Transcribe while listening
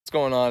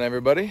going on,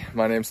 everybody?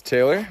 My name's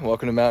Taylor.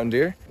 Welcome to Mountain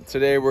Deer.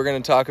 Today we're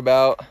going to talk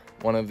about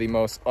one of the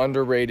most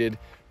underrated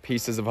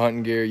pieces of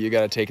hunting gear you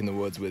got to take in the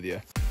woods with you.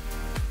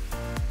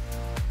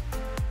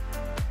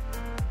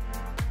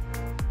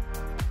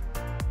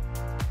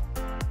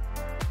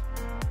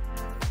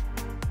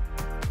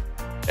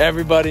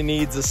 Everybody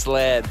needs a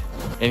sled,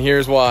 and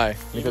here's why.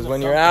 Because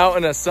when you're out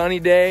on a sunny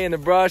day in the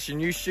brush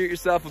and you shoot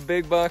yourself a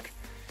big buck,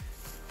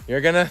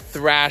 you're gonna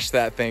thrash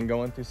that thing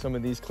going through some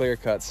of these clear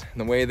cuts.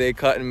 And the way they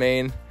cut in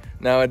Maine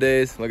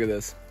nowadays, look at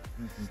this.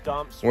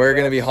 We're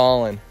gonna be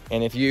hauling.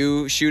 And if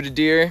you shoot a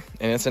deer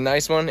and it's a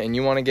nice one and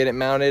you wanna get it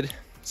mounted,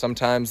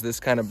 sometimes this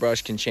kind of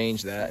brush can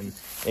change that, and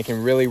it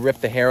can really rip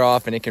the hair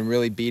off and it can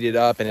really beat it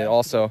up, and it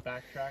also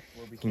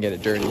can get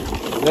it dirty.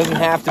 It doesn't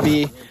have to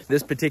be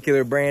this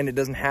particular brand. It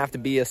doesn't have to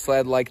be a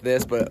sled like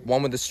this, but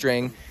one with a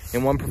string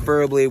and one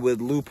preferably with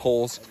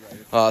loopholes.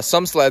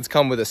 Some sleds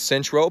come with a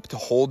cinch rope to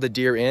hold the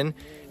deer in,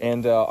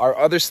 and our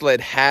other sled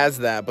has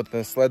that, but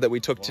the sled that we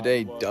took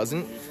today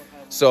doesn't.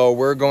 So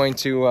we're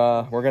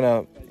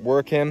gonna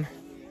work him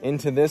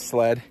into this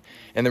sled,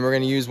 and then we're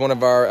gonna use one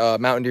of our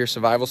Mountain Deer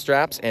survival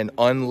straps and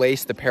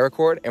unlace the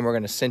paracord, and we're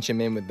gonna cinch him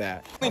in with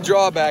that. The only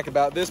drawback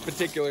about this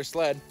particular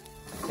sled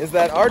is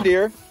that our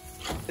deer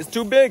is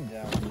too big.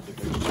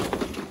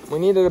 We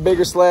needed a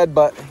bigger sled,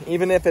 but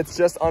even if it's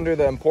just under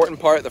the important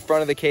part, the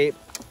front of the cape,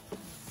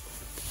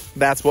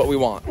 that's what we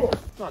want.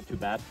 It's not too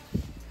bad.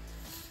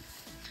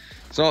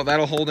 So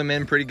that'll hold him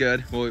in pretty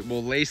good.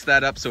 We'll lace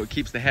that up so it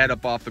keeps the head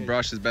up off the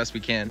brush as best we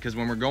can, because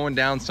when we're going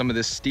down some of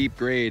this steep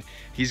grade,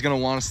 he's gonna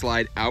want to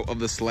slide out of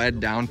the sled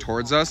down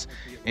towards us,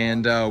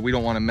 and we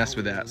don't want to mess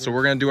with that. So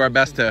we're gonna do our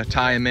best to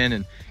tie him in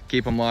and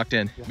keep him locked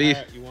in. Beef,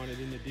 You want it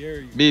in the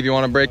deer? Beef, you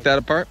want to break that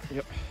apart?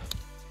 Yep.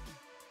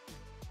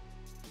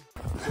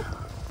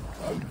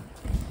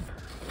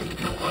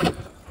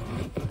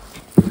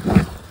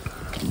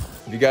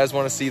 If you guys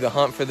want to see the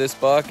hunt for this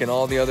buck and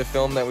all the other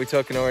film that we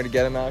took in order to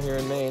get him out here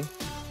in Maine,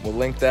 we'll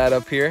link that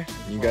up here.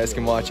 You guys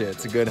can watch it.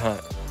 It's a good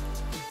hunt.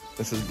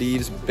 This is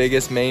Beef's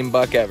biggest Maine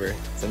buck ever.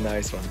 It's a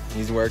nice one.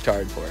 He's worked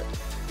hard for it.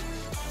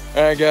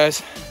 All right,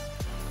 guys,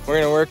 we're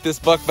gonna work this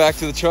buck back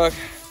to the truck.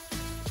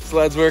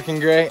 Sled's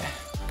working great.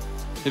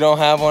 If you don't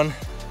have one,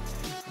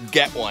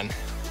 get one.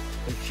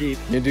 It's cheap.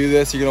 You do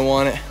this, you're gonna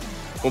want it.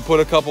 We'll put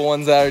a couple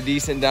ones that are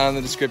decent down in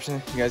the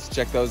description. You guys can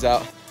check those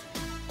out.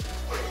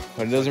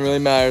 But it doesn't really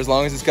matter, as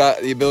long as it's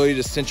got the ability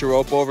to cinch a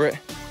rope over it.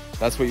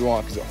 That's what you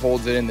want, because it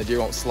holds it in. The deer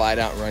won't slide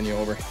out and run you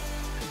over.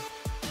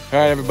 All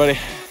right, everybody.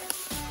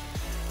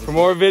 For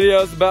more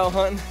videos about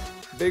hunting,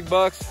 big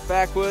bucks,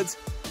 backwoods,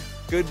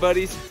 good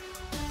buddies,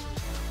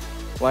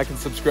 like and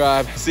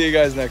subscribe. See you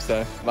guys next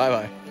time.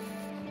 Bye-bye.